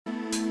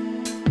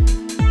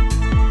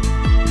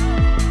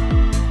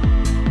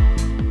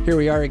Here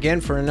we are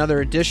again for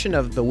another edition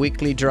of the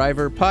Weekly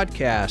Driver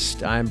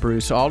Podcast. I'm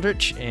Bruce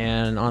Aldrich,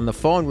 and on the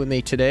phone with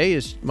me today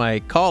is my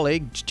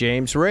colleague,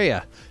 James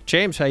Rea.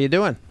 James, how you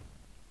doing?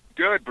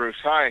 Good, Bruce.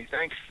 Hi.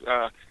 Thanks.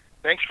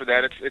 Thanks for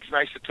that. It's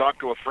nice to talk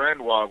to a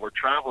friend while we're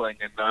traveling.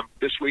 And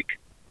this week,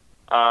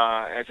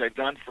 as I've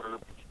done for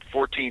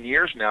 14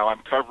 years now,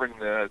 I'm covering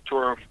the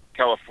Tour of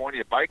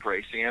California bike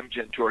race, the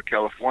Amgen Tour of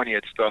California.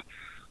 It's the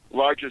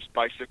largest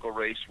bicycle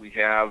race we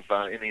have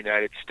in the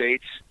United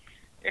States.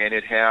 And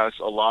it has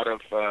a lot of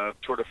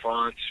Tour de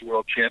France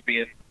world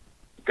champion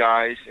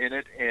guys in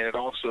it. And it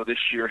also this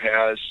year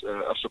has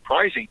a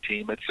surprising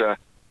team. It's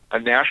a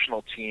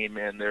national team,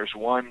 and there's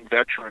one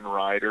veteran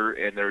rider,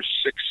 and there's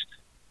 6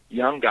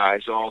 young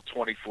guys, all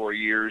 24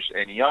 years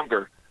and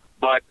younger.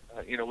 But,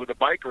 with a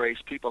bike race,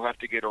 people have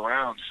to get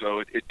around. So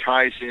it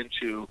ties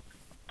into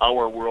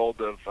our world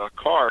of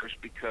cars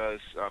because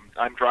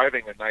I'm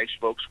driving a nice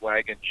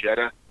Volkswagen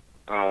Jetta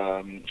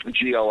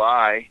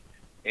GLI.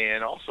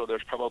 And also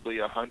there's probably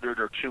 100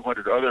 or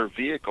 200 other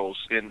vehicles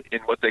in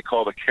what they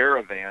call the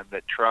caravan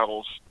that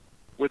travels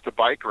with the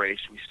bike race.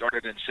 We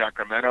started in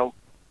Sacramento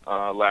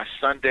last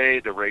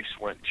Sunday. The race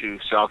went to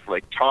South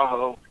Lake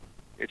Tahoe.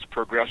 It's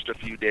progressed a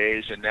few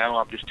days, and now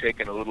I'm just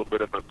taking a little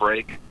bit of a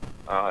break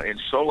in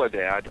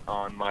Soledad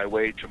on my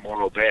way to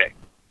Morro Bay.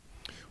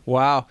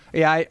 Wow.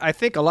 Yeah, I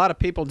think a lot of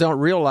people don't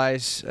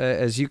realize,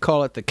 as you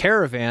call it, the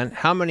caravan,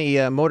 how many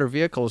motor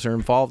vehicles are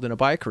involved in a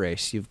bike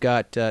race. You've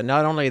got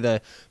not only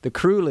the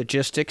crew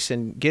logistics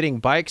and getting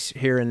bikes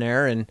here and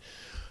there and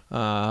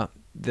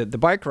the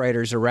bike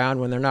riders around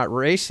when they're not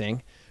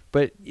racing,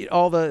 but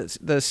all the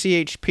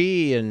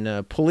CHP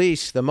and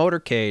police, the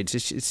motorcades.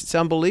 It's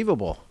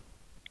unbelievable.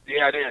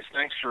 Yeah, it is.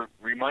 Thanks for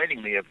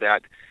reminding me of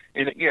that.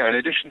 In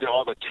addition to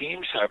all the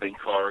teams having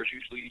cars,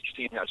 usually each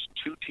team has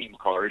 2 team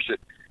cars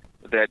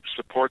that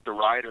support the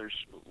riders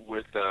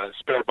with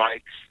spare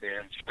bikes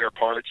and spare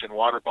parts and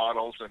water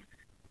bottles, and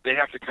they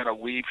have to kind of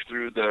weave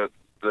through the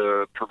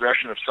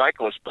progression of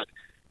cyclists. But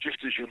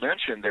just as you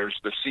mentioned, there's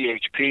the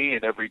CHP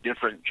in every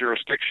different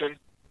jurisdiction,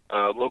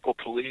 local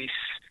police,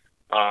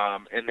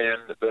 and then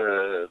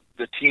the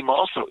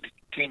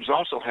teams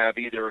also have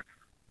either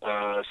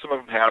some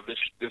of them have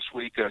this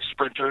week a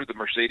Sprinter, the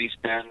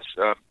Mercedes-Benz,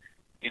 a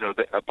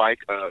bike.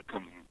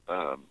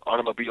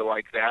 Automobile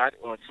like that.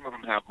 Well, some of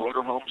them have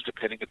motorhomes,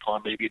 depending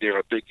upon maybe they're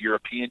a big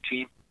European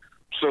team.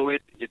 So when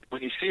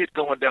you see it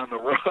going down the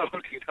road,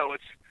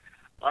 it's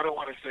I don't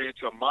want to say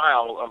it's a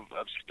mile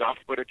of stuff,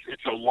 but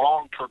it's a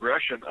long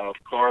progression of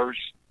cars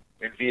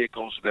and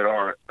vehicles that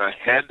are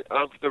ahead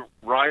of the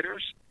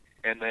riders,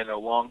 and then a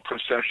long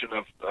procession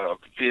of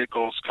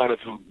vehicles kind of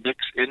who mix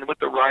in with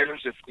the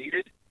riders if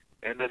needed.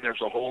 And then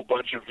there's a whole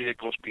bunch of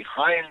vehicles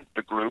behind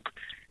the group,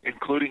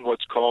 including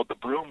what's called the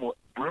broom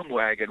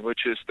wagon,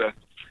 which is the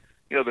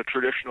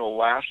traditional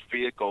last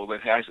vehicle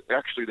that has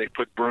they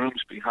put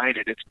brooms behind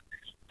it.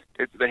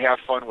 They have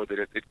fun with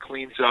it. It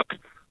cleans up,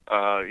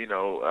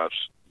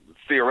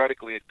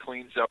 theoretically it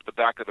cleans up the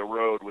back of the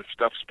road with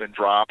stuff's been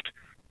dropped,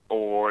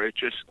 or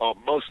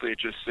mostly it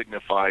just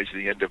signifies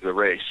the end of the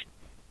race.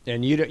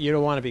 And you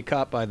don't want to be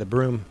caught by the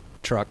broom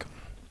truck.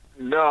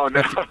 No.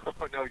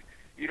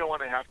 You don't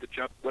want to have to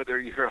jump, whether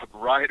you're a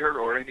rider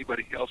or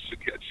anybody else who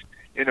gets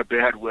in a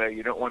bad way.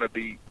 You don't want to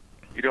be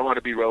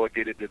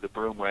relegated to the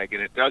broom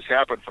wagon. It does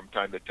happen from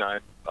time to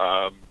time,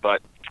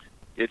 but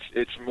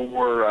it's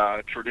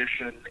more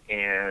tradition,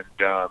 and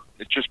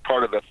it's just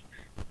part of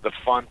the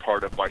fun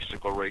part of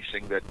bicycle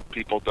racing that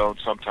people don't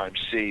sometimes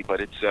see. But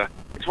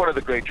it's one of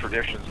the great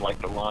traditions, like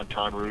the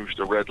Lanterne Rouge,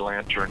 the Red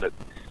Lantern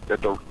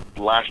that the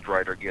last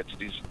rider gets.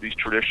 These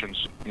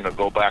traditions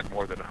go back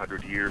more than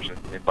 100 years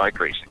in bike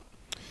racing.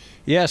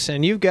 Yes,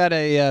 and you've got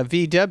a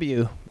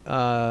VW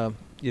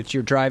that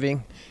you're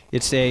driving.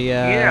 It's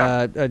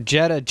a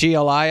Jetta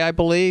GLI, I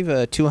believe,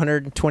 a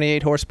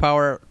 228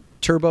 horsepower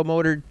turbo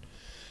motored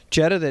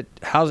Jetta.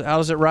 How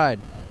does it ride?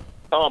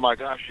 Oh my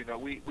gosh!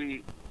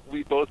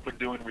 We both been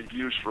doing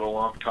reviews for a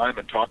long time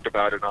and talked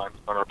about it on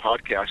our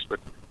podcast. But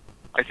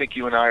I think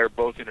you and I are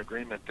both in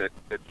agreement that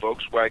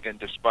Volkswagen,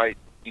 despite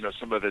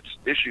some of its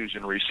issues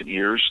in recent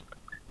years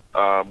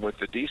with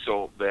the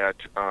diesel, that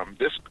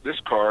this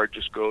car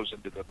just goes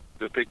into the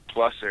big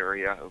plus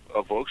area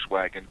of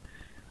Volkswagen.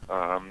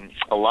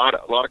 A lot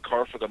of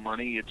car for the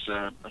money. It's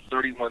a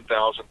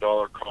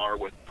 $31,000 car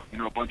with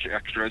a bunch of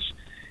extras,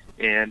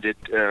 and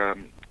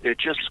it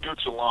just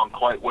scoots along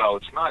quite well.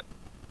 It's not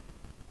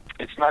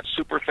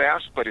super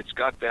fast, but it's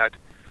got that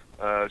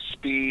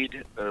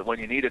speed when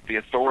you need it, the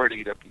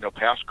authority to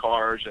pass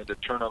cars and to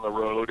turn on the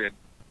road, and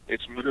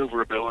its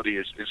maneuverability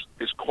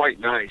is quite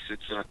nice.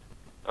 It's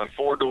a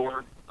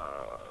 4-door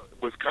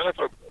with kind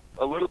of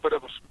a little bit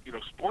of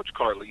sports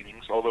car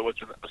leanings, although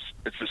it's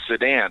a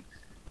sedan.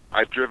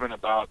 I've driven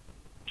about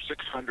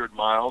 600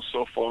 miles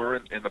so far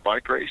in the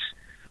bike race,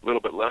 a little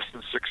bit less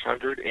than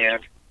 600.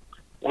 And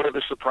one of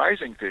the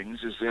surprising things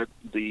is that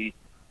the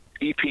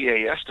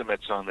EPA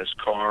estimates on this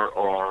car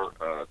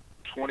are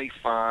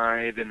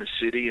 25 in the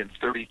city and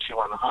 32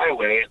 on the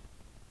highway.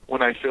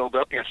 When I filled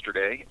up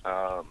yesterday,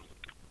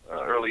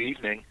 early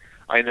evening,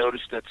 I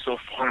noticed that so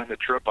far on the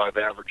trip I've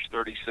averaged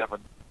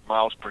 37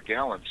 miles per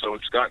gallon. So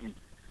it's gotten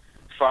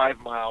 5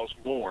 miles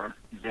more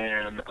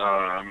than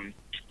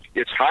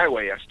its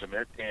highway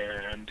estimate,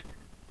 and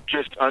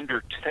just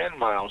under 10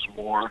 miles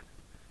more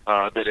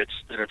than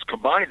its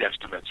combined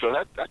estimate. So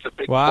that's a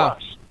big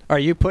plus. Are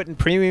you putting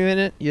premium in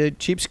it, you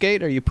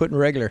cheapskate, or are you putting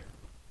regular?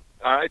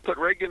 I put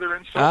regular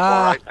in so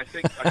far. I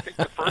think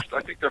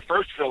the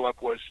first fill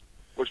up was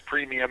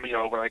premium. You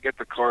know, when I get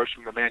the cars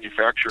from the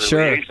manufacturer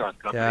liaison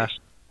companies. Yeah.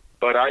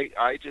 But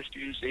I just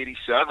used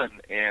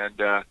 87,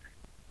 and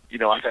you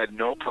know, I've had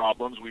no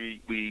problems.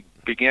 We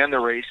began the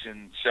race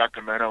in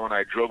Sacramento, and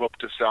I drove up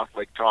to South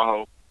Lake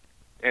Tahoe,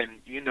 and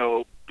you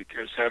know,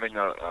 because having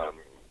a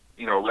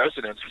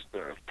residence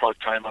part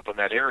time up in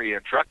that area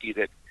in Truckee,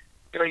 that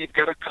you know, you've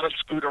got to kind of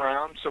scoot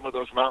around some of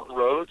those mountain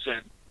roads,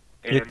 and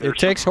it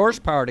takes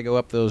horsepower to go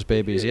up those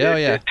babies.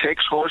 It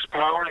takes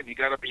horsepower, and you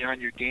got to be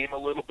on your game a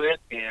little bit.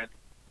 And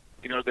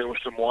you know, there was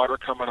some water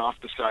coming off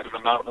the side of the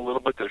mountain a little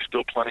bit. There's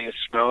still plenty of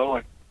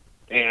snow,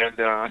 and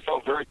I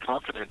felt very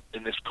confident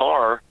in this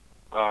car.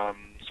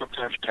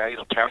 Sometimes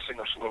passing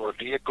a slower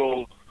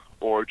vehicle,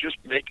 or just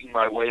making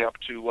my way up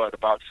to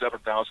about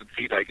 7,000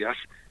 feet, I guess.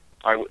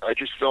 I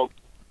just felt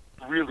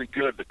really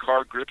good. The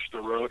car grips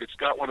the road. It's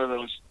got one of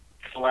those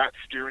flat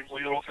steering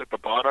wheels at the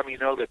bottom, you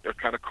know, that they're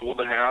kind of cool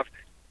to have,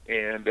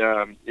 and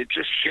it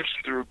just shifts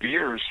through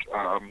gears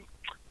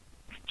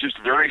just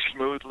very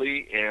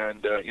smoothly.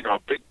 And you know,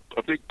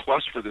 a big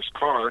plus for this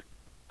car,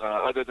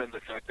 other than the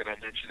fact that I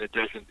mentioned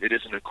it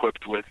isn't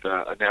equipped with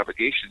a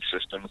navigation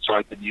system. So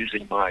I've been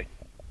using my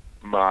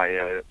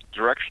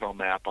directional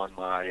map on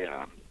my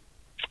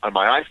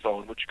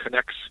iPhone, which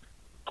connects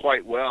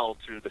quite well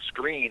to the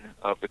screen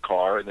of the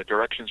car, and the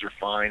directions are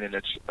fine, and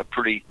it's a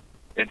pretty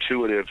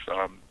intuitive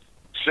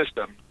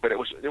system. But it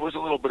was a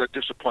little bit of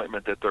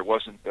disappointment that there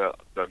wasn't the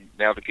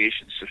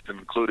navigation system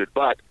included.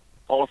 But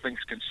all things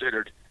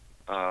considered,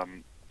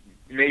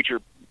 major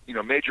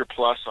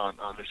plus on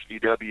this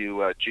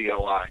VW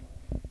GLI.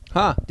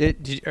 Huh?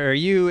 Are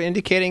you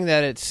indicating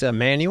that it's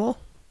manual?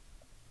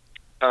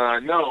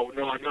 No,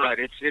 I'm not.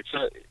 It's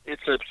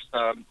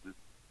a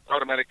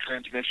automatic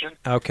transmission.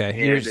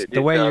 Okay.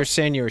 The way you're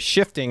saying you're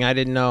shifting, I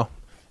didn't know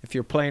if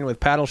you're playing with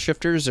paddle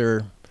shifters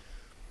or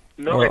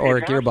a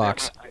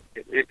gearbox.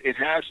 It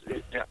has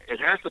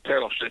the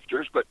paddle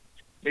shifters, but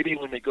maybe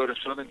when we go to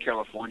Southern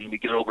California, we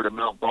get over to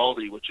Mount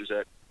Baldy, which is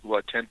at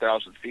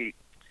 10,000 feet.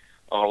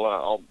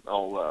 I'll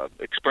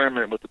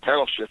experiment with the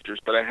paddle shifters,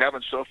 but I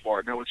haven't so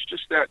far. No, it's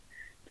just that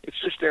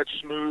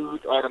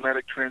smooth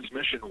automatic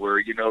transmission where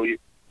you know you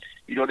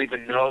don't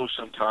even know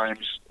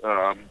sometimes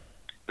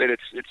that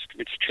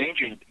it's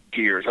changing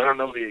gears. I don't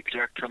know the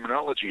exact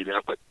terminology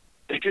there, but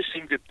they just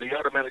seem to, the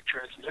automatic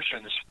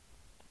transmissions,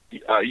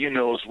 you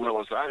know as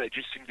well as I, they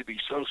just seem to be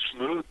so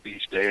smooth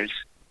these days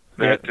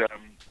that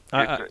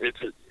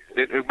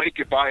it'll make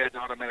you buy an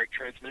automatic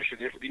transmission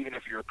even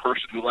if you're a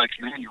person who likes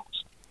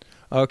manuals.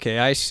 Okay,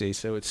 I see.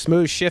 So it's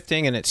smooth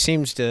shifting, and it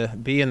seems to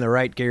be in the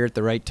right gear at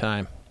the right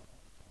time.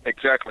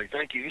 Exactly.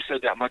 Thank you. You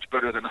said that much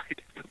better than I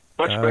did.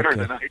 Better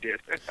than I did.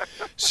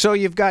 So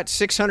you've got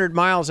 600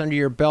 miles under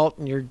your belt,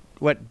 and you're,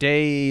 what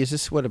day is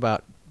this? What,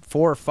 about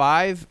 4 or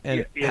 5?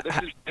 And this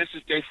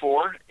is day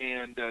 4,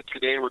 and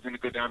today we're going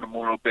to go down to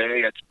Morro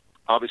Bay. It's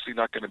obviously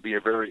not going to be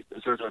it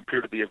doesn't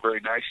appear to be a very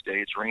nice day.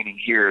 It's raining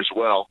here as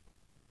well,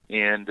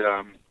 and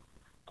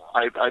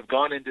I've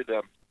gone into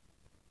the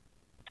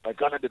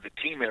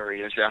team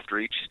areas after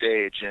each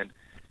stage,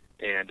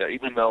 and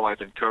even though I've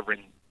been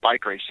covering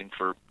bike racing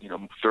for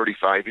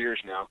 35 years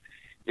now,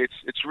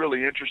 it's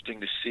really interesting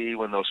to see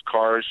when those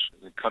cars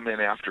come in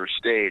after a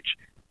stage.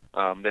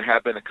 There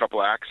have been a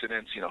couple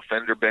accidents,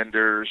 fender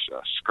benders,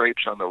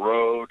 scrapes on the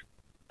road,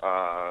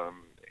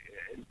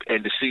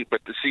 and to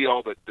see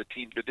all the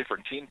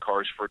different team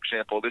cars. For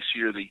example, this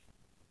year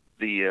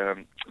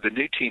the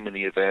new team in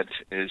the event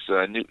is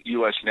a new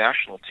U.S.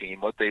 national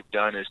team. What they've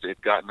done is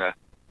they've gotten a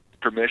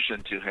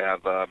permission to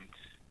have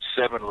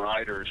 7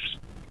 riders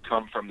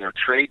come from their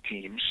trade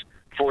teams,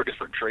 4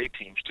 different trade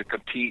teams, to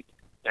compete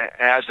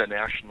as a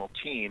national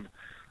team,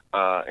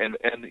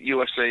 and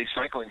USA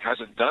Cycling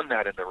hasn't done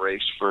that in the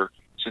race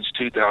since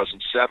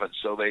 2007.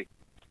 So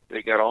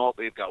they've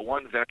got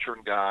 1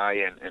 veteran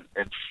guy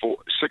and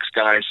 6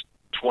 guys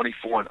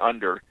 24 and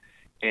under,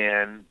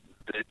 and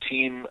the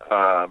team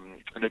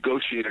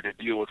negotiated a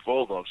deal with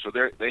Volvo. So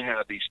they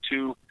have these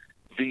 2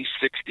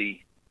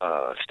 V60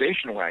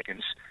 station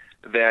wagons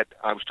that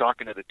I was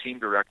talking to the team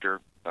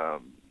director.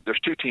 There's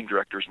 2 team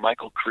directors,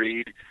 Michael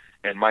Creed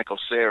and Michael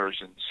Sayers,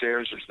 and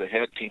Sayers is the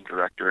head team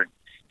director, and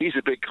he's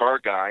a big car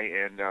guy,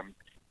 and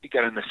he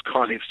got in this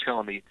car and he was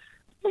telling me,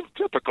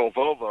 typical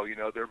Volvo,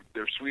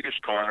 they're Swedish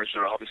cars.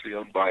 They're obviously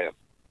owned by a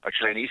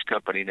Chinese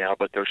company now,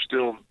 but they're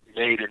still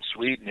made in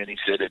Sweden, and he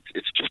said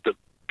it's just a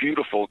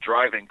beautiful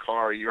driving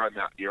car. You're on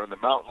the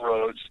mountain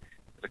roads.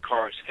 The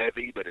car is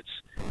heavy, but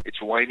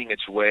it's winding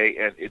its way,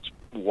 and it's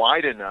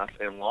wide enough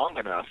and long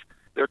enough.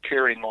 They're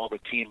carrying all the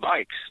team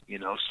bikes,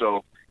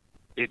 so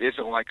it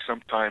isn't like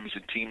sometimes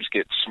the teams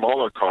get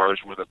smaller cars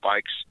where the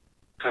bikes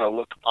kind of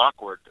look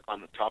awkward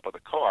on the top of the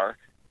car.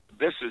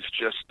 This is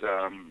just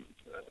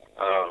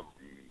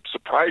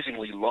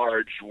surprisingly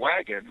large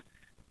wagon,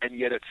 and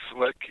yet it's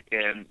slick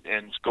and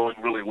it's going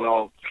really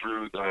well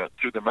through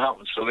the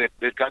mountains. So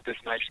they've got this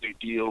nice new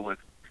deal with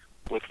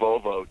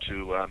Volvo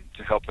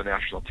to help the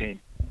national team.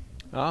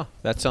 Oh,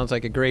 that sounds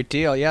like a great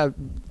deal. Yeah,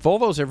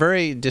 Volvos are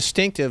very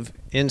distinctive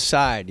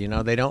inside. You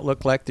know, they don't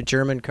look like the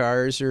German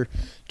cars or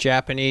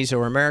Japanese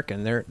or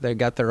American. They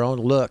got their own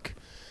look,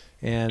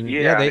 and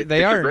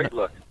they are a great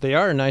look. They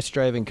are a nice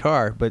driving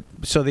car. But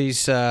so these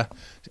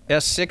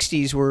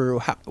S60s were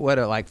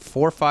like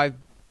 4 or 5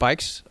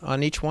 bikes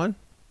on each one.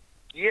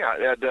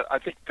 Yeah, I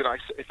think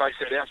if I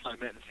said S, I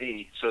meant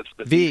V. So it's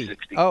the V. V60.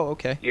 Oh,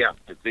 okay. Yeah,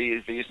 the V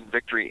is in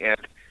victory, and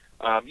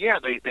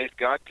they've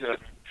got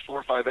 4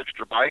 or 5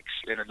 extra bikes,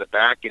 and in the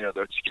back, they're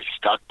just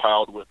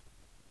stockpiled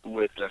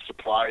with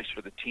supplies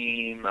for the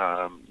team.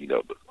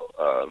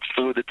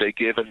 Food that they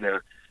give in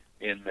their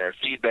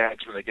feed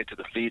bags when they get to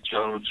the feed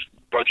zones,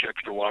 bunch of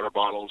extra water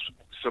bottles,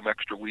 some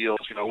extra wheels,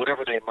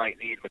 whatever they might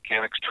need,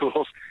 mechanics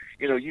tools,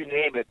 you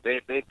name it,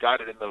 they've got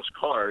it in those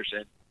cars,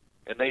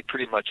 and they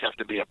pretty much have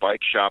to be a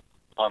bike shop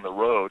on the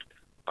road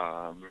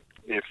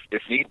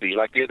if need be.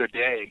 Like the other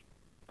day,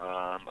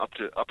 up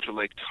to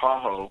Lake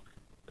Tahoe,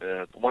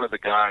 one of the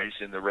guys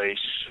in the race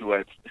who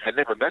I had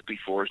never met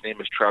before, his name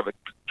is Travis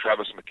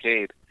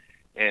McCabe,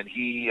 and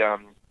he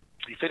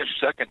finished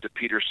second to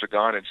Peter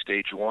Sagan in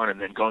stage 1, and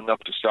then going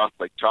up to South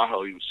Lake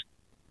Tahoe,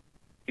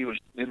 he was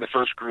in the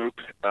first group,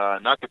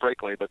 not the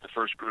breakaway, but the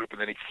first group, and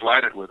then he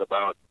flatted with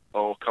about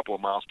a couple of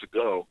miles to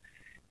go,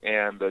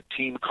 and the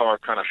team car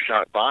kind of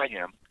shot by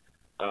him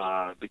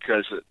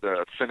because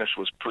the finish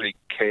was pretty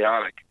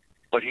chaotic,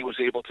 but he was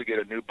able to get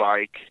a new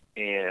bike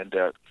and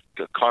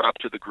caught up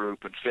to the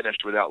group and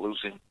finished without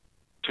losing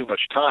too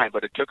much time.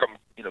 But it took him,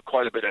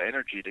 quite a bit of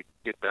energy to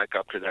get back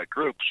up to that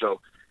group.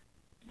 So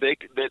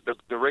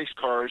the race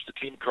cars, the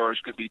team cars,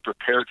 could be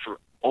prepared for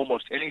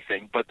almost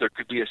anything, but there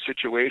could be a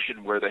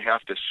situation where they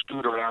have to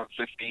scoot around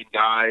 15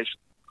 guys,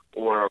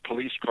 or a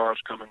police car's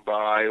coming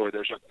by, or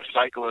there's a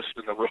cyclist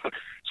in the road.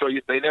 So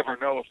they never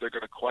know if they're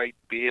going to quite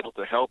be able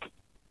to help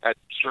at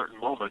certain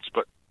moments.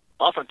 But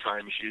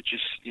oftentimes you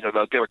just,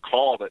 they'll get a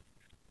call that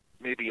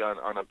maybe on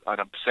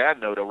a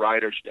sad note, a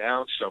rider's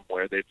down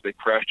somewhere. They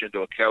crashed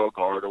into a cattle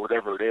guard or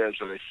whatever it is,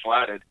 or they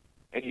flatted,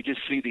 and you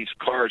just see these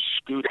cars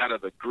scoot out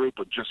of the group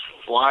and just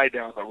fly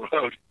down the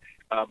road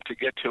to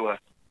get to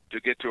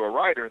a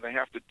rider, and they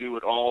have to do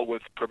it all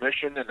with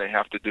permission, and they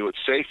have to do it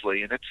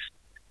safely. And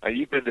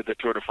you've been to the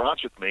Tour de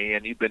France with me,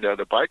 and you've been to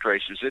other bike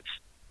races.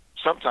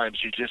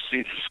 Sometimes you just see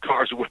these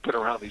cars whipping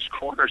around these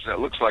corners, and it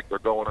looks like they're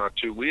going on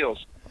 2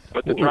 wheels.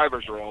 But the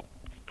drivers are all,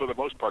 for the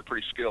most part,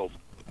 pretty skilled.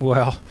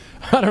 Well,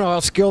 I don't know how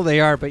skilled they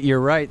are, but you're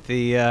right.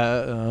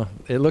 It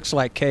looks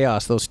like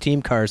chaos. Those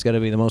team cars got to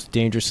be the most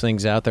dangerous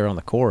things out there on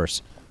the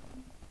course.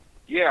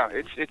 Yeah,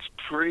 it's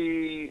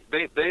pretty.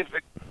 They've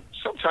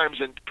sometimes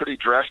in pretty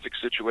drastic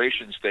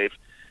situations.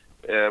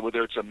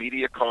 Whether it's a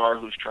media car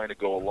who's trying to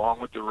go along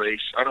with the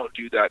race. I don't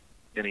do that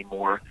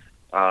anymore,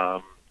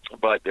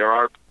 but there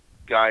are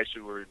guys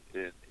who are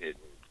in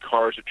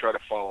cars that try to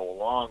follow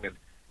along, and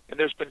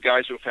there's been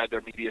guys who have had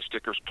their media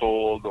stickers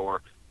pulled,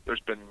 or there's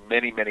been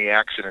many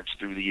accidents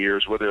through the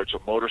years, whether it's a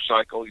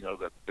motorcycle,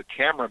 the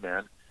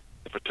cameramen,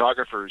 the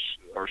photographers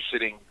are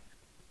sitting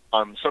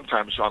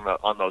sometimes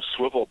on those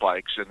swivel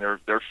bikes, and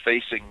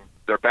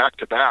they're back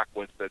to back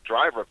with the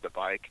driver of the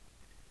bike,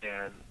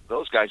 and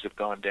those guys have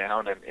gone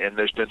down, and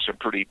there's been some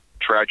pretty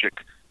tragic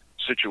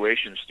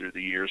situations through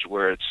the years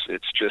where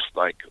it's just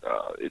like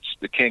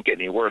it can't get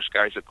any worse.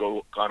 Guys have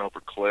gone over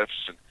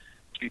cliffs, and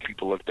a few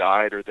people have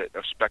died, or that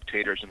are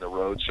spectators in the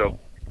road. So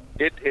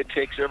it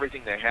takes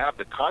everything they have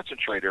to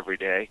concentrate every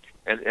day,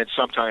 and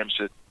sometimes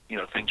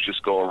things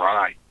just go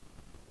awry.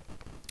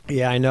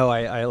 Yeah, I know.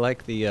 I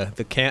like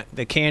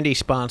the candy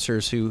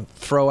sponsors who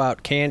throw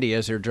out candy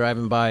as they're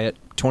driving by at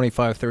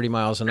 25, 30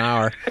 miles an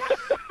hour.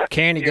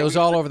 Candy goes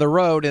all over the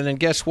road, and then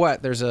guess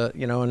what? There's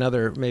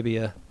another, maybe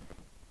a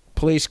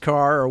police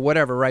car or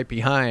whatever right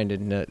behind,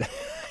 and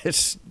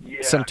it's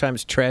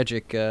sometimes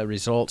tragic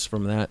results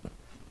from that.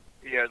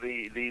 Yeah,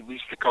 we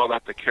used to call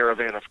that the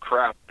caravan of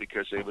crap,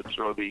 because they would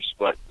throw these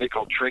what they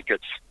call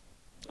trinkets,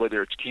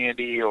 whether it's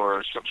candy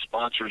or some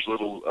sponsor's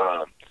little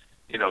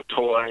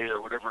toy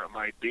or whatever it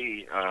might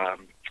be.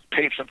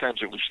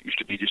 Sometimes it used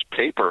to be just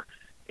paper,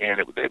 and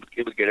it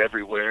would get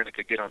everywhere, and it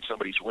could get on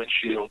somebody's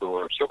windshield,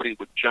 or somebody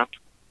would jump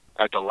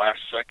at the last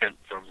second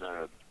from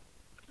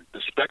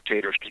the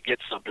spectators to get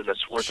something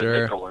that's worth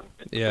a nickel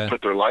and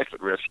put their life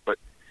at risk. But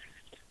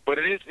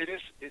it is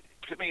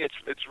to me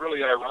it's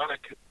really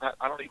ironic.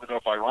 I don't even know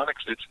if ironic.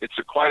 It's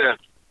quite a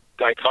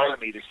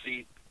dichotomy to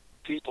see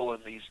people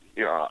in these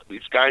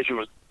guys who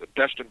are the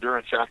best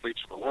endurance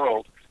athletes in the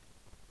world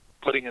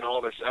putting in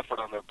all this effort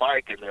on their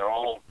bike, and they're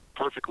all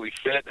perfectly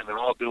fit, and they're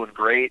all doing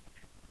great,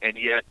 and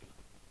yet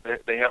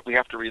we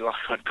have to rely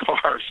on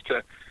cars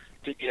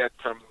to get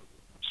from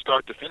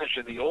start to finish.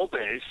 In the old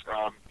days,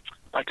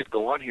 I could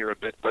go on here a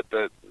bit, but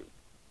the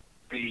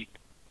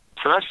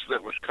press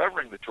that was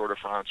covering the Tour de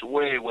France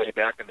way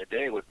back in the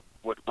day would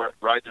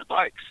ride their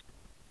bikes.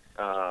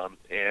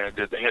 And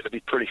they had to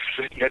be pretty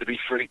fit. You had to be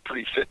pretty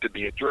fit to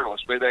be a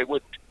journalist. But they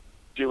wouldn't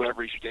do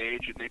every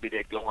stage, and maybe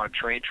they'd go on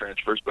train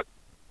transfers. But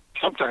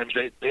sometimes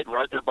they'd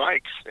ride their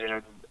bikes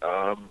and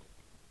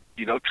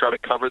try to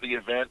cover the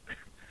event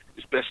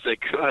as best they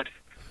could.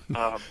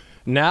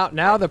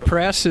 Now the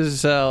press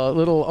is a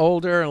little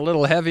older and a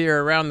little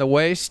heavier around the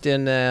waist,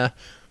 and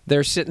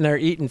they're sitting there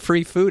eating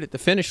free food at the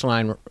finish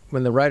line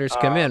when the riders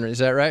come in. Is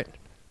that right?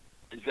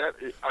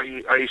 Are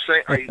you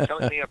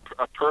telling me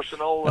a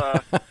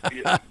personal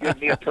giving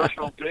me a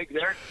personal dig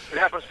there? It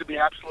happens to be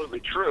absolutely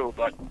true,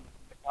 but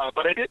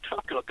I did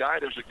talk to a guy.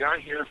 There's a guy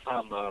here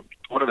from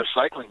one of the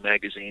cycling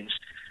magazines.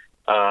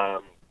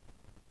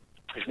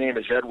 His name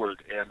is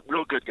Edward, and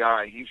real good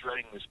guy. He's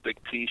writing this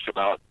big piece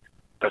about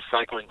the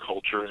cycling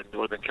culture in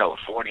Northern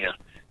California,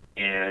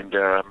 and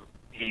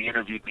he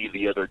interviewed me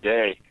the other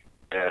day.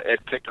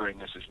 Ed Pickering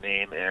is his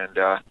name, and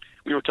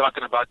we were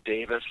talking about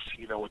Davis,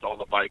 with all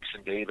the bikes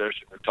in Davis,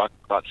 and we were talking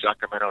about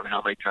Sacramento and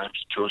how many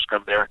times tours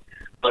come there.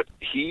 But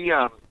he's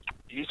a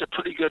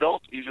pretty good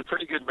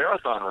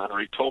marathon runner.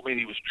 He told me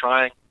he was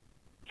trying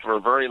for a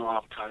very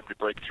long time to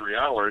break 3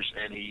 hours,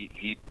 and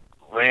he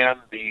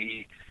ran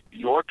the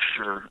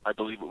Yorkshire, I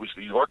believe it was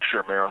the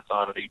Yorkshire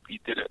Marathon, and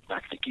he did it. I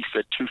think he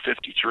said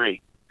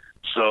 2:53.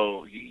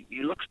 So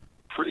he looks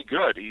pretty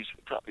good. He's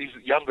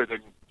younger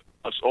than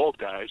us old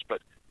guys,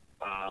 but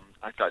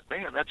I thought,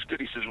 man, that's good.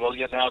 He says, well,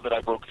 yeah, now that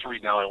I broke 3,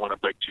 now I want to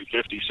break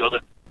 2:50. So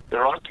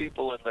there are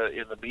people in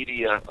the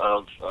media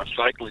of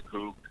cycling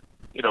who,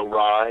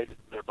 ride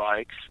their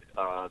bikes.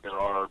 There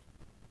are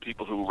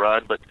people who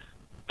run, but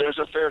there's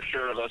a fair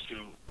share of us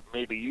who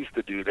maybe used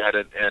to do that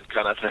and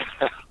kind of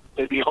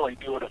maybe only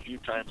do it a few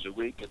times a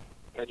week.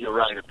 And you're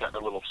right, it's gotten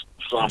a little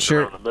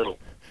softer in the middle.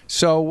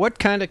 So what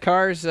kind of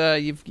cars,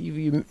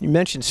 you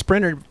mentioned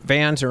Sprinter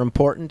vans are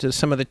important to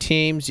some of the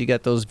teams. You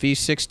got those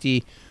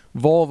V60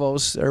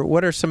 Volvos, or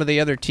what are some of the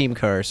other team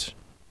cars?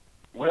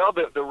 Well,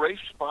 the race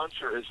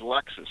sponsor is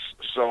Lexus,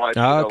 so I do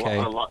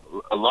a lot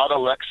of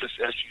Lexus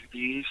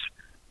SUVs,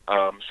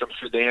 some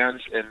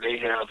sedans, and they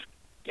have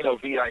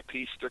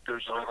VIP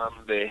stickers on them.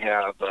 They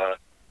have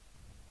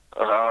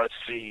let's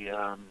see,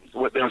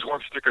 there's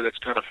one sticker that's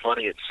kind of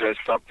funny. It says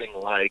something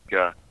like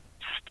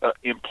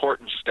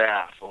important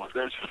staff, or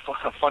there's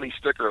a funny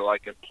sticker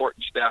like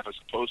important staff as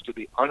opposed to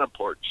the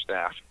unimportant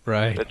staff.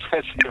 Right. That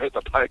says here at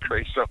the bike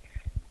race. So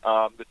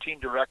the team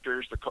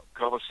directors, the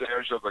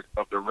commissaires of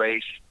the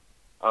race,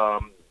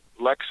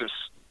 Lexus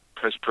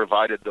has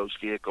provided those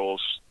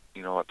vehicles,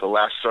 the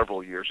last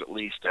several years at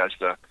least as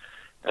the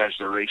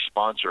race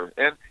sponsor.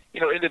 And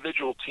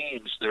individual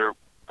teams. There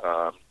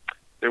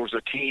was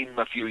a team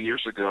a few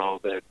years ago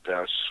that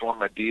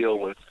swung a deal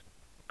with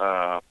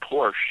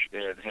Porsche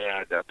and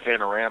had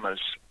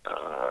panoramas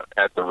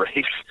at the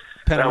race.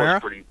 Panamera? That was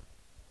pretty.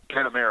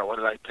 Panamera. What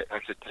did I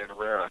said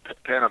Panamera.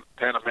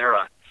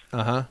 Panamera.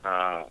 Uh-huh.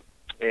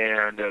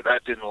 And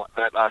that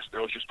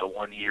was just a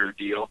 1-year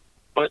deal.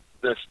 But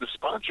the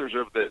sponsors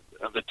of the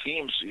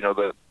teams,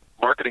 the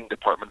marketing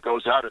department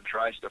goes out and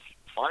tries to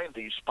find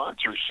these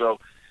sponsors. So,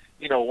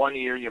 1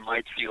 year you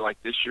might see,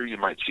 like this year, you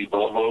might see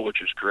Volvo,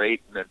 which is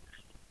great, and then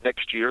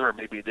next year or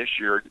maybe this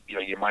year,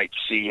 you might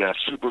see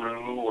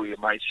Subaru, or you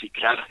might see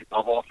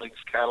of all things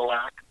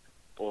Cadillac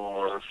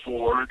or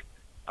Ford.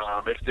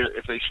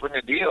 If they swing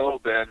a deal,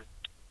 then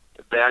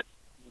that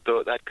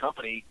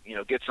company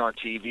gets on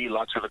TV,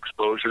 lots of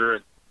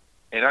exposure,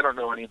 and I don't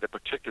know any of the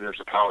particulars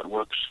of how it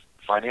works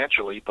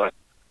financially, but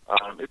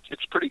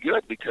it's pretty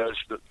good because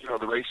the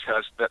race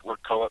has network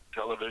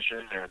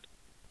television, and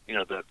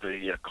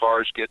the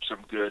cars get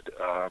some good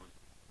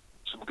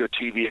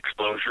TV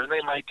exposure, and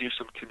they might do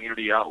some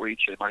community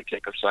outreach. They might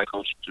take a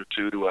cyclist or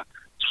two to a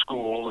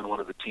school in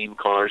one of the team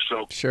cars.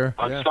 So sure,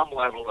 on some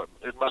level,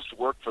 it must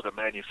work for the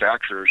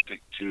manufacturers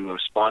to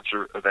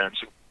sponsor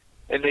events.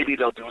 And maybe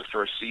they'll do it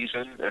for a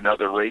season and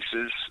other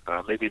races.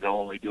 Maybe they'll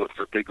only do it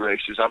for big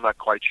races. I'm not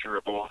quite sure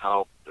about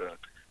how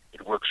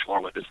it works for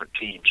all the different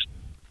teams.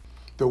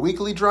 The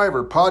Weekly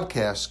Driver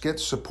podcast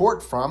gets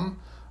support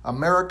from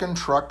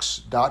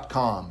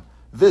AmericanTrucks.com.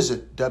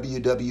 Visit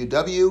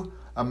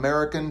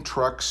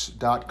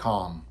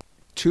www.americantrucks.com.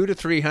 200 to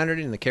 300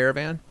 in the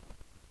caravan?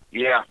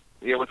 Yeah,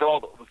 with all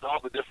the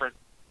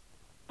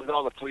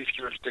police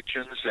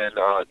jurisdictions, and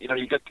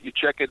you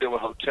check into a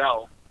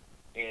hotel,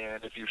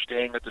 and if you're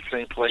staying at the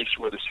same place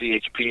where the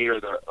CHP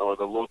or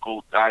the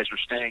local guys are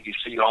staying, you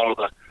see all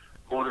the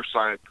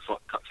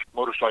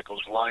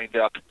motorcycles lined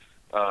up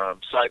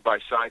side by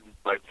side in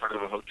front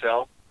of a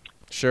hotel.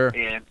 Sure.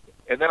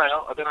 And then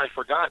I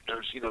forgot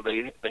there's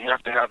they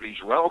have to have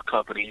these rental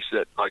companies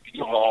that like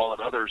U-Haul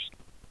and others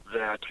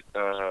that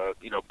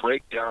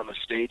break down the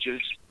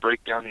stages,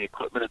 break down the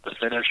equipment at the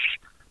finish,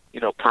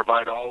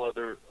 provide all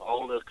other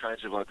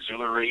kinds of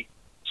auxiliary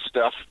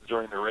stuff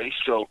during the race.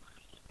 So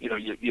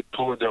you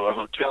pull into a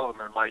hotel and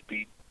there might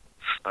be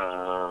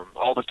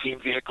all the team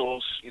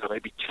vehicles,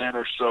 maybe 10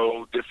 or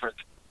so different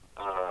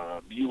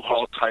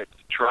U-Haul type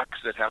trucks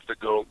that have to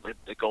go.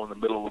 They go in the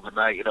middle of the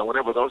night.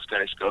 Whenever those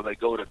guys go, they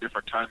go at a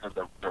different time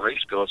than the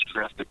race goes because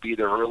they have to be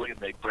there early and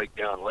they break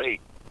down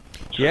late.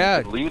 So yeah.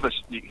 you can leave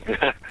us.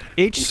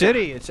 Each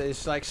city,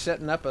 it's like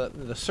setting up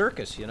the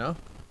circus,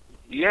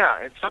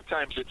 Yeah, and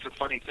sometimes it's a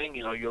funny thing.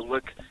 You'll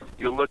look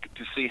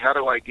to see how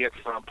do I get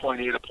from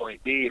point A to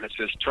point B, and it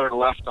says turn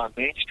left on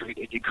Main Street,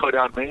 and you go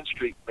down Main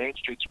Street. Main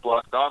Street's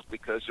blocked off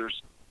because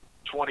there's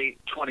 20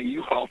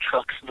 U-Haul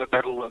trucks in the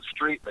middle of the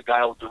street. The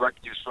guy will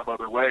direct you some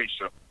other way.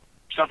 So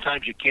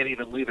sometimes you can't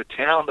even leave a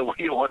town the way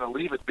you want to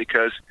leave it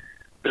because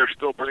they're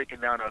still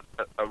breaking down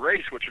a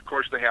race, which of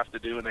course they have to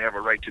do, and they have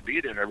a right to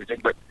be there and everything.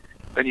 But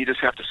then you just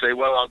have to say,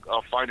 well,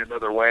 I'll find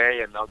another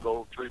way, and I'll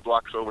go 3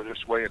 blocks over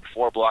this way and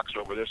 4 blocks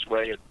over this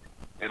way,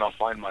 and I'll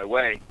find my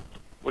way,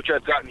 which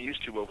I've gotten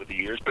used to over the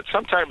years. But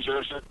sometimes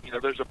there's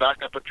a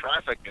backup of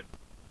traffic,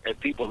 and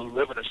people who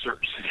live in a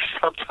certain city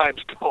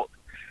sometimes don't.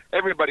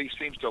 Everybody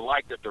seems to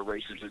like that the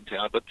race is in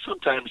town, but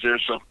sometimes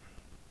there's some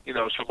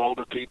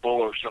older people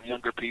or some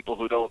younger people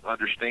who don't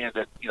understand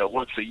that,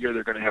 once a year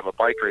they're going to have a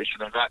bike race,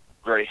 and they're not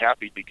very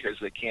happy because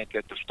they can't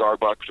get to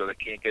Starbucks or they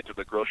can't get to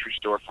the grocery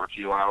store for a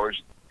few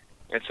hours.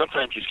 And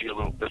sometimes you see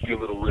a few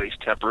little race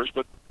tempers,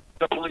 but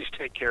the police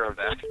take care of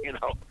that.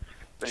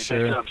 They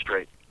come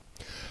straight.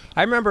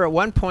 I remember at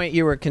one point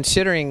you were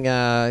considering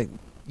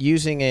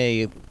using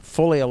a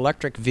fully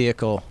electric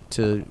vehicle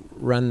to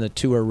run the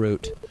tour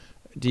route.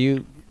 Do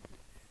you,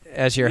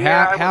 as you're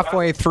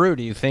halfway through,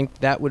 do you think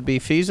that would be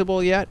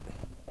feasible yet?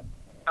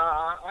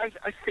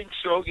 I think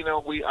so.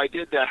 I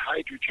did that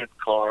hydrogen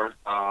car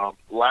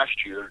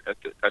last year at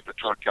the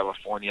Truck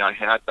California. I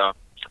had the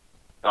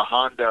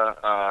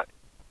Honda.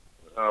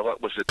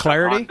 What was it?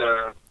 Clarity?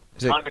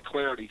 Honda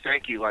Clarity.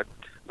 Thank you. I'm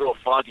a little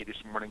foggy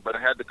this morning, but I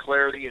had the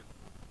Clarity,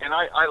 and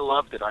I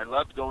loved it. I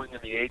loved going in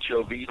the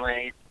HOV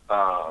lane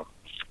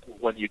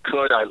when you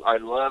could. I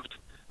loved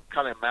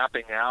kind of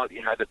mapping out.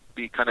 You had to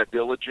be kind of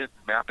diligent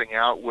mapping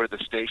out where the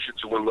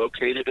stations were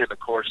located, and of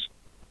course,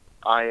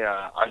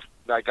 I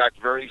got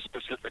very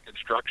specific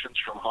instructions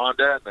from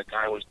Honda, and the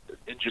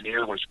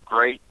engineer was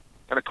great.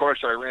 And of course,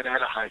 I ran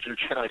out of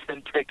hydrogen. I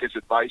didn't take his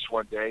advice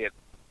one day,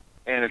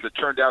 and as it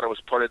turned out, it was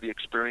part of the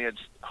experience.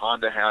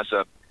 Honda has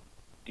a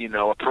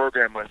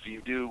program where if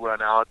you do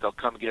run out, they'll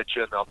come get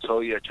you and they'll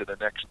tow you to the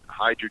next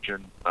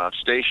hydrogen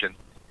station.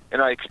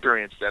 And I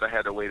experienced that. I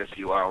had to wait a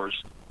few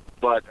hours.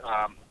 But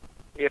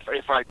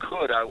if I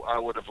could, I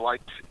would have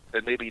liked,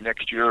 and maybe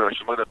next year or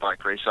some other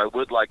bike race, I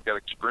would like that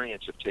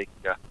experience of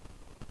taking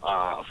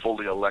a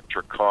fully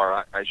electric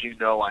car. As you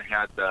know, I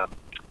had the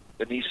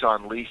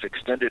Nissan Leaf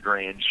extended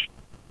range.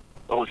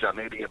 What was that?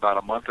 Maybe about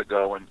a month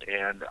ago,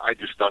 and I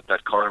just thought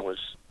that car was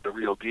the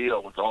real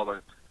deal with all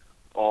the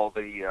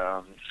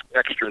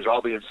extras,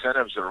 all the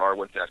incentives there are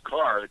with that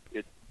car.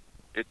 It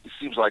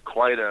seems like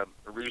quite a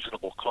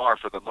reasonable car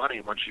for the money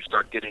once you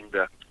start getting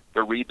the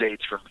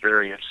rebates from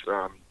various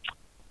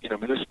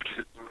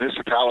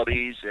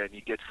municipalities, and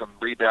you get some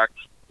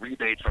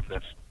rebate from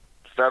the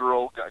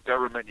federal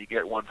government. You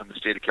get one from the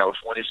state of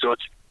California, so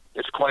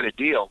it's quite a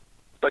deal.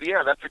 But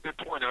yeah, that's a good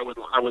point. I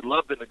would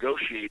love to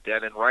negotiate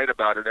that and write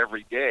about it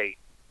every day.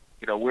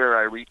 Where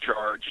I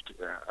recharged,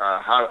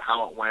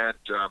 how it went.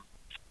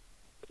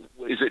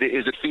 Is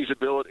it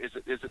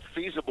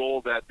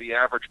feasible that the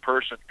average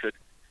person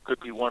could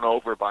be won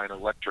over by an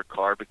electric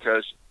car?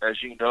 Because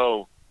as you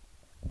know,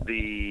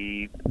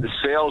 the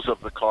sales of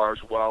the cars,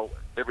 while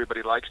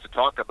everybody likes to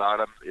talk about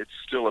them, it's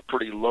still a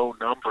pretty low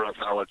number of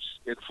how it's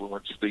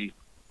influenced the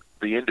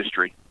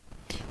industry.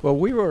 Well,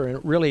 we were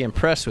really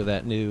impressed with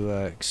that new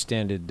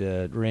extended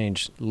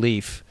range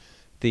Leaf.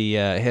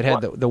 It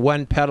had the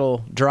one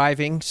pedal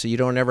driving, so you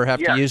don't ever have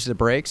to use the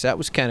brakes. That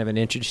was kind of an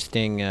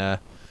interesting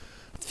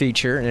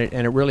feature,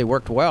 and it really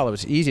worked well. It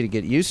was easy to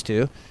get used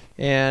to,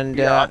 and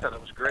I thought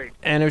it was great.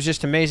 And it was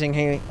just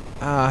amazing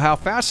how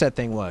fast that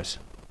thing was.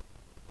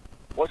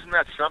 Wasn't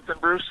that something,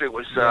 Bruce? It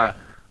was.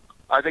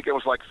 I think it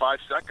was like 5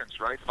 seconds,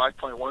 right?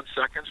 5.1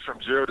 seconds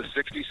from 0 to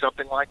 60,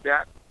 something like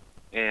that.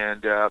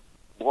 And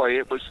boy,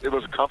 it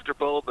was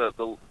comfortable.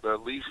 The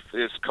Leaf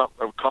is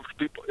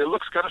comfortable. It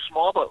looks kind of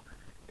small, but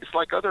it's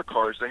like other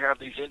cars. They have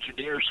these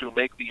engineers who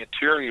make the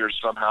interiors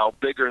somehow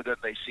bigger than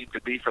they seem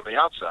to be from the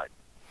outside.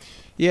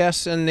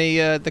 Yes, and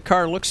the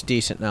car looks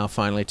decent now.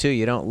 Finally, too.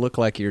 You don't look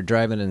like you're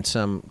driving in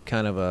some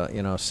kind of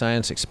a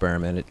science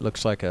experiment. It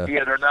looks like a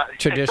they're not,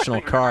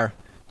 traditional car.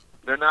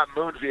 They're not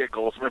moon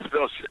vehicles. Remember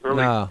those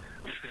early? No.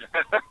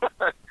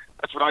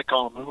 That's what I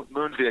call them,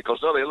 moon vehicles.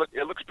 No,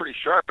 it looks pretty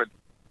sharp, and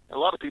a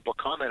lot of people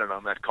commented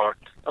on that car.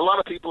 A lot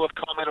of people have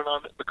commented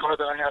on the car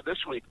that I have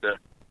this week, the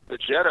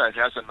Jetta. It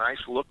has a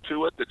nice look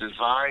to it. The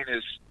design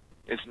is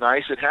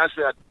nice. It has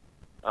that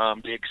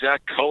the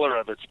exact color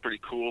of it's pretty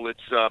cool.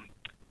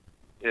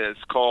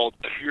 It's called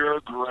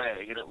pure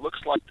gray, and it looks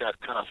like that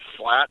kind of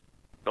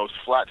those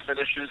flat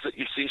finishes that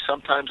you see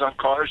sometimes on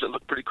cars that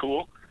look pretty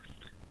cool.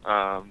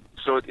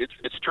 So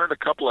it's turned a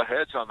couple of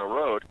heads on the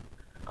road.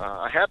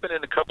 I have been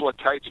in a couple of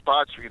tight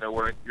spots,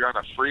 where you're on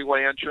a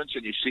freeway entrance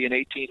and you see an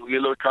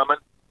 18-wheeler coming,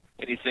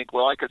 and you think,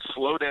 well, I could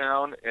slow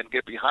down and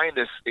get behind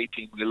this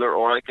 18-wheeler,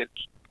 or I could,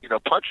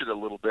 punch it a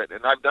little bit.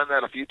 And I've done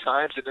that a few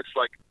times, and it's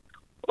like,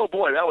 oh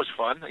boy, that was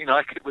fun.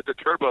 I could, with the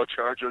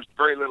turbocharger, there's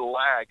very little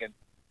lag, and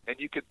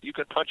you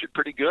can punch it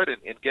pretty good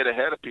and get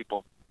ahead of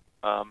people.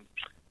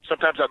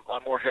 Sometimes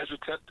I'm more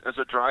hesitant as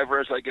a driver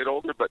as I get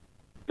older, but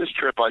this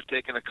trip I've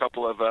taken a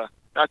couple of,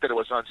 not that it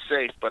was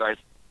unsafe, but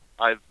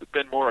I've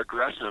been more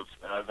aggressive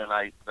than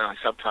I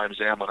sometimes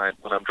am when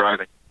I'm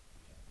driving.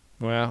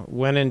 Well,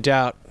 when in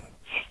doubt,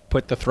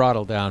 put the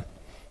throttle down.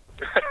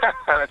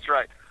 That's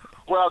right.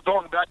 Well,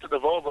 going back to the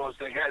Volvos,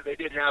 they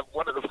did have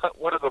one of the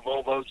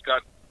Volvos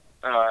got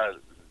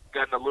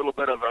in a little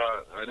bit of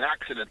an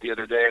accident the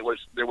other day.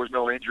 There was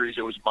no injuries.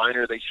 It was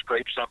minor. They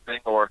scraped something,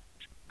 or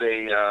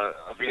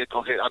a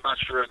vehicle hit. I'm not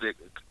sure of the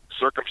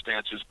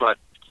circumstances, but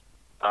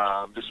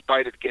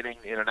despite it getting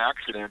in an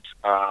accident,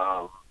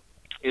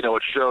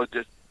 it showed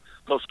that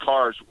those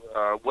cars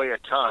weigh a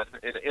ton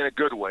in a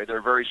good way.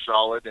 They're very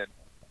solid,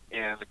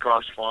 and the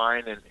car's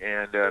fine,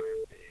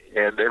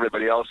 and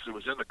everybody else who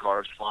was in the car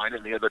is fine,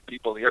 and the other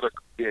people in the other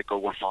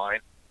vehicle were fine.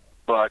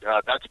 But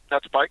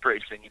that's bike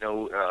racing.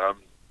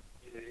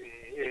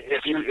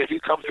 If you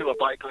come through a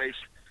bike race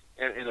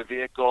in a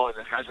vehicle and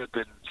it hasn't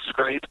been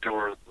scraped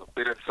or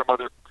been in some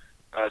other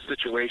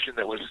situation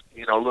that was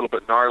a little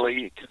bit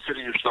gnarly, consider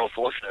yourself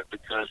fortunate,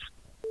 because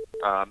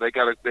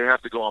they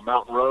have to go on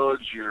mountain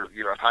roads.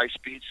 You're at high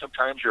speed.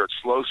 Sometimes you're at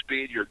slow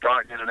speed. You're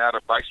darting in and out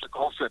of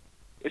bicycles, and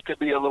it can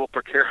be a little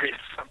precarious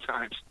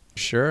sometimes.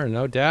 Sure,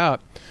 no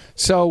doubt.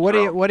 So what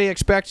do you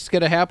expect is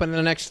going to happen in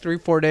the next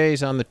 3-4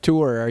 days on the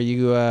tour? Are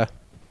you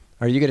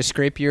going to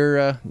scrape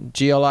your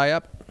GLI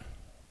up?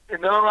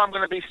 No, I'm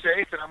going to be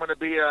safe, and I'm going to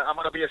be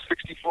a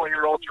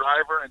 64-year-old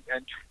driver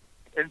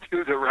and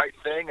do the right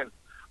thing. And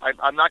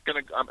I'm not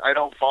going to. I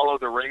don't follow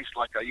the race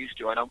like I used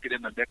to. I don't get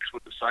in the mix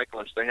with the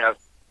cyclists. They have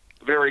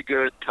very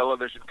good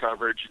television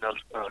coverage,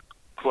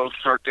 closed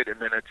circuit,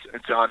 and then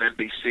it's on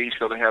NBC.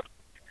 So they have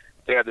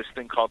this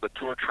thing called the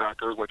Tour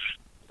Tracker, which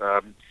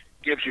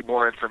gives you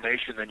more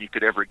information than you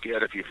could ever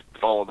get if you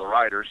follow the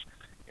riders.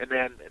 And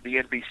then the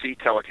NBC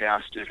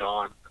telecast is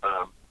on.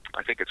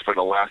 I think it's for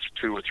the last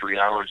 2 or 3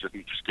 hours of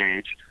each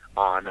stage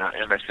on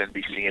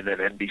MSNBC, and then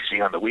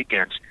NBC on the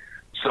weekends.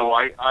 So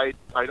I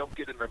don't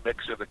get in the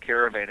mix of the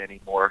caravan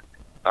anymore,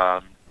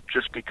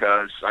 just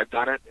because I've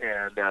done it,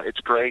 and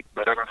it's great,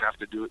 but I don't have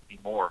to do it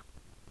anymore.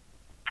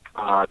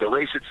 The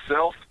race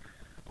itself,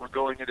 we're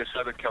going into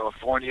Southern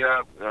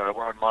California.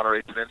 We're on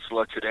Monterey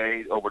Peninsula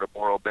today, over to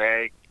Morro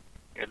Bay,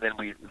 and then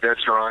we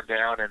venture on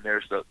down, and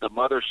there's the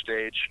mother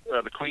stage,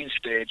 the Queen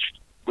stage,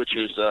 which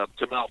is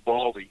to Mount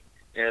Baldy.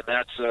 And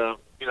that's a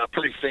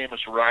pretty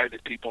famous ride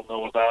that people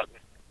know about,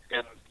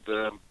 and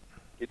the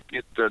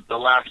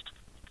last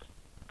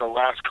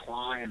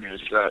climb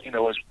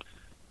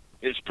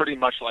is pretty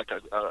much like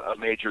a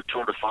major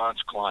Tour de France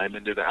climb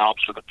into the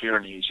Alps or the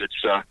Pyrenees.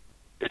 It's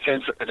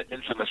an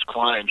infamous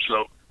climb.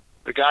 So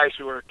the guys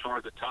who are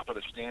toward the top of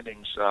the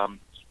standings,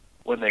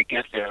 when they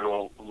get there,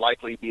 will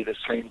likely be the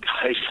same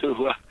guys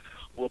who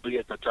will be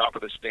at the top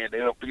of the stand.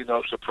 There'll be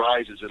no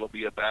surprises. It'll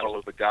be a battle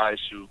of the guys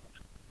who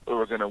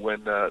are going to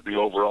win the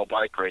overall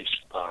bike race.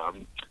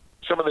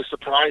 Some of the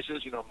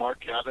surprises,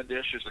 Mark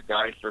Cavendish is a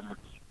guy from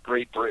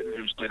Great Britain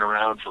who's been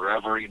around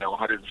forever,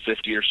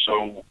 150 or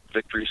so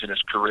victories in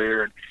his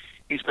career, and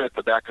he's been at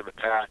the back of the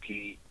pack.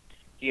 He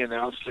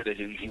announced that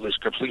he was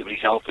completely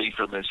healthy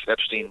from his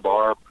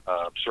Epstein-Barr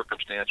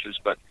circumstances,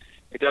 but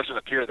it doesn't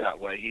appear that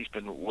way. He's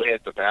been way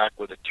at the back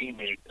with a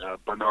teammate.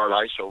 Bernard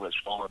Eisel has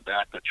fallen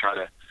back to try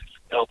to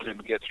help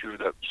him get through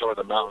some of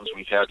the mountains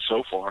we've had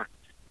so far.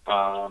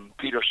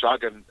 Peter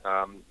Sagan,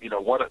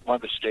 won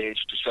the stage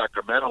to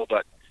Sacramento,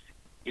 but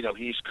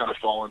he's kind of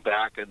fallen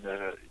back in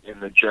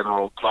the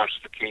general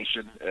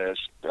classification as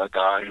a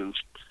guy who's,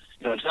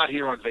 he's not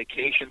here on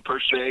vacation per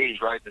se.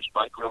 He's riding his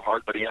bike real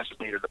hard, but he hasn't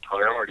made it a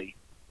priority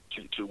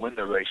to win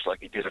the race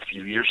like he did a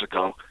few years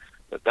ago.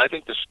 But I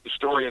think the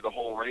story of the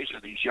whole race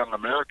are these young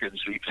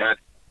Americans. We've had,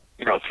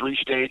 3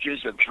 stages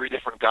and 3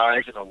 different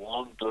guys in a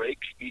long break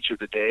each of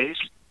the days,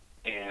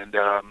 and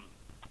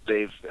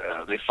they've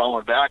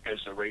fallen back as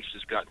the race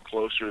has gotten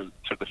closer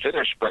to the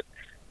finish. But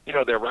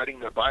they're riding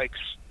their bikes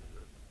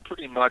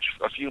pretty much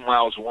a few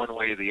miles one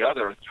way or the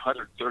other,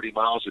 130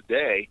 miles a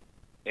day.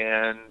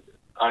 And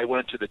I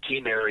went to the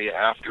team area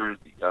after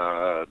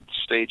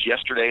stage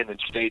yesterday and then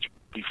stage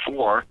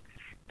before,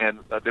 and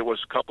there was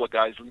a couple of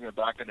guys leaning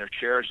back in their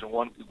chairs, and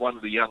one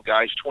of the young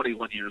guys,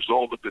 21 years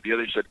old, looked at the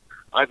other and said,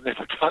 "I've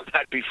never done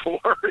that before."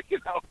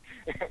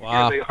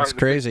 Wow, Here they are that's in the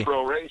crazy.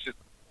 pro race,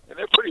 and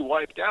they're pretty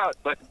wiped out.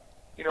 But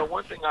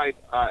one thing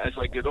as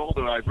I get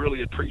older, I've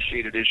really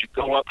appreciated is you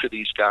go up to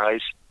these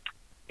guys,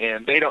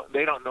 and they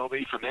don't know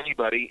me from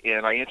anybody,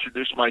 and I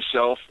introduce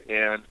myself,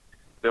 and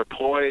they're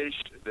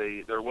poised,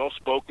 they're well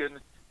spoken,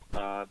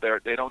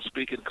 they don't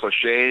speak in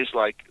cliches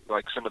like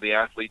some of the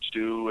athletes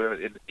do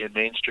in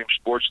mainstream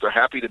sports. They're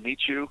happy to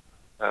meet you,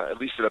 at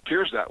least it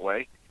appears that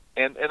way,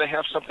 and they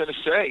have something to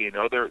say.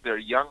 They're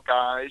young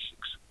guys,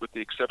 with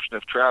the exception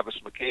of Travis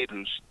McCabe,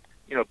 who's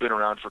been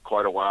around for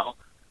quite a while.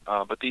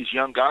 But these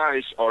young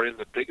guys are in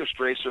the biggest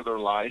race of their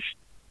life,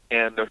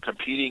 and they're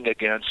competing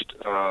against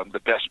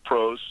the best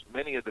pros,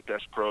 many of the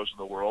best pros in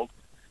the world.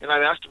 And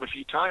I've asked them a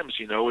few times,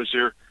 is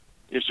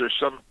there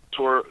some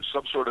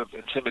sort of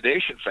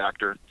intimidation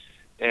factor?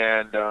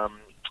 And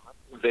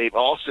they've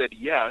all said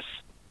yes,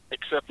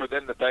 except for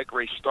then the bike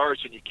race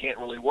starts and you can't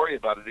really worry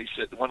about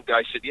it. One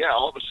guy said, yeah,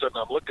 all of a sudden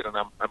I'm looking and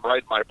I'm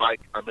riding my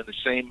bike. I'm in the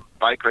same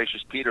bike race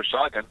as Peter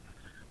Sagan,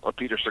 but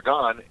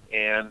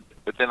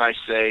then I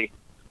say,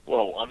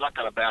 well, I'm not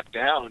going to back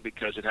down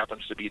because it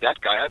happens to be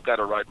that guy. I've got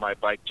to ride my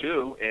bike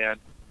too, and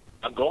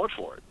I'm going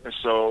for it. And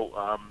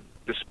so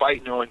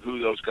despite knowing who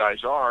those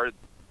guys are,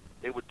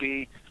 it would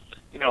be,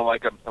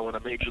 like when a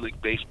Major League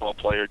Baseball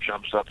player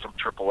jumps up from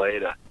AAA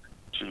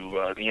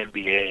to the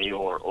NBA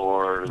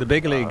or the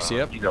big leagues,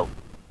 yep.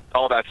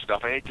 All that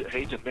stuff. I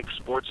hate to mix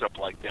sports up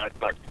like that,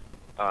 but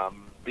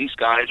these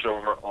guys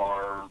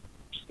are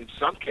in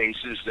some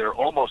cases they're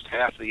almost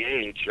half the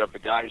age of the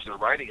guys they're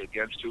riding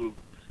against who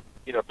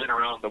been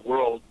around the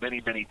world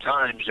many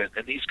times,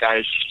 and these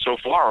guys so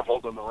far are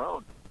holding their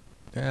own.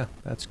 Yeah,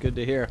 that's good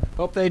to hear.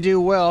 Hope they do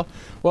well.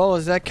 Well,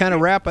 does that kind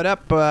of wrap it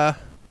up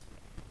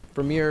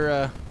from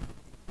your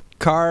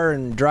car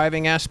and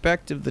driving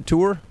aspect of the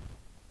tour?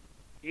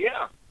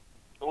 Yeah.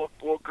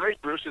 Well,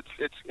 great, Bruce.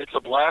 It's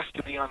a blast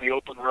to be on the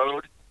open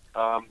road.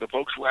 The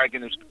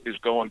Volkswagen is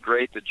going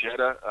great. The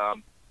Jetta,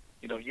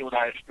 you and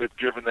I have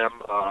driven them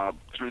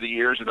through the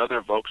years, and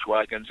other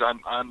Volkswagens.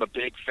 I'm a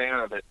big fan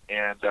of it,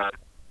 and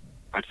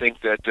I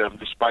think that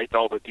despite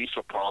all the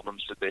diesel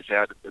problems that they've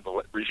had in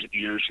the recent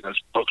years,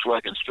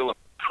 Volkswagen's still a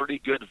pretty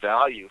good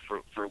value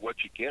for what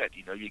you get.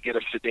 You get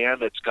a sedan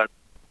that's got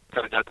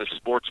the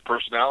sports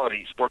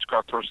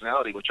car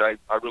personality, which I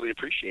really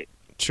appreciate.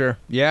 Sure.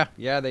 Yeah,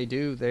 they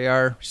do. They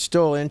are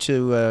still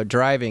into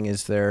driving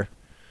is their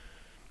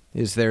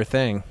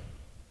thing.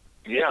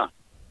 Yeah.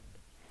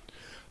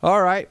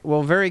 All right.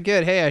 Well, very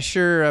good. Hey, I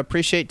sure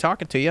appreciate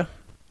talking to you.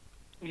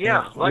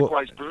 Yeah,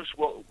 likewise, Bruce.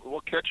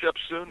 We'll catch up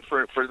soon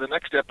for the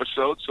next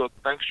episode. So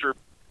thanks for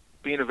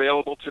being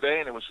available today,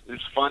 and it was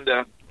fun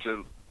to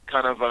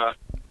kind of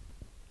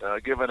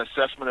give an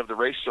assessment of the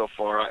race so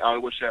far. I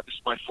always have this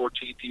is my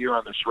 14th year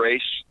on this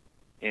race,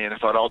 and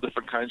I've had all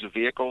different kinds of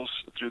vehicles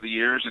through the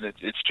years, and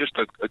it's just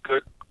a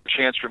good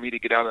chance for me to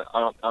get out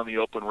on the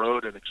open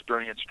road and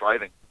experience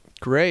driving.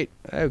 Great.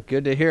 Oh,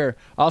 good to hear.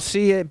 I'll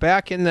see you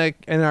back in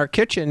our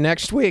kitchen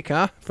next week,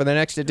 huh? For the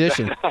next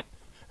edition.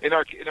 In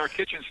our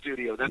kitchen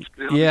studio. That's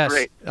yes,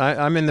 great.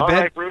 I'm in the bed.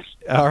 All right, Bruce.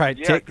 All right,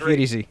 yeah, take great.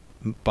 it easy.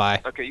 Bye.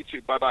 Okay, you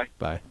too. Bye-bye.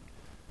 Bye.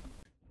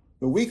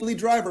 The Weekly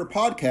Driver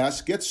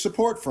podcast gets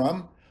support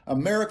from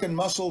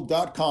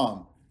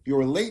AmericanMuscle.com,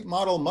 your late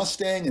model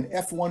Mustang and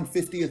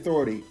F-150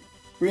 authority,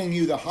 bringing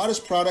you the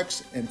hottest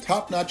products and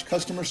top-notch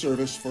customer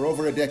service for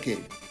over a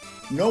decade.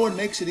 No one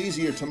makes it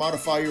easier to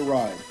modify your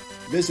ride.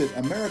 Visit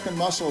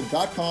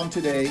AmericanMuscle.com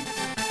today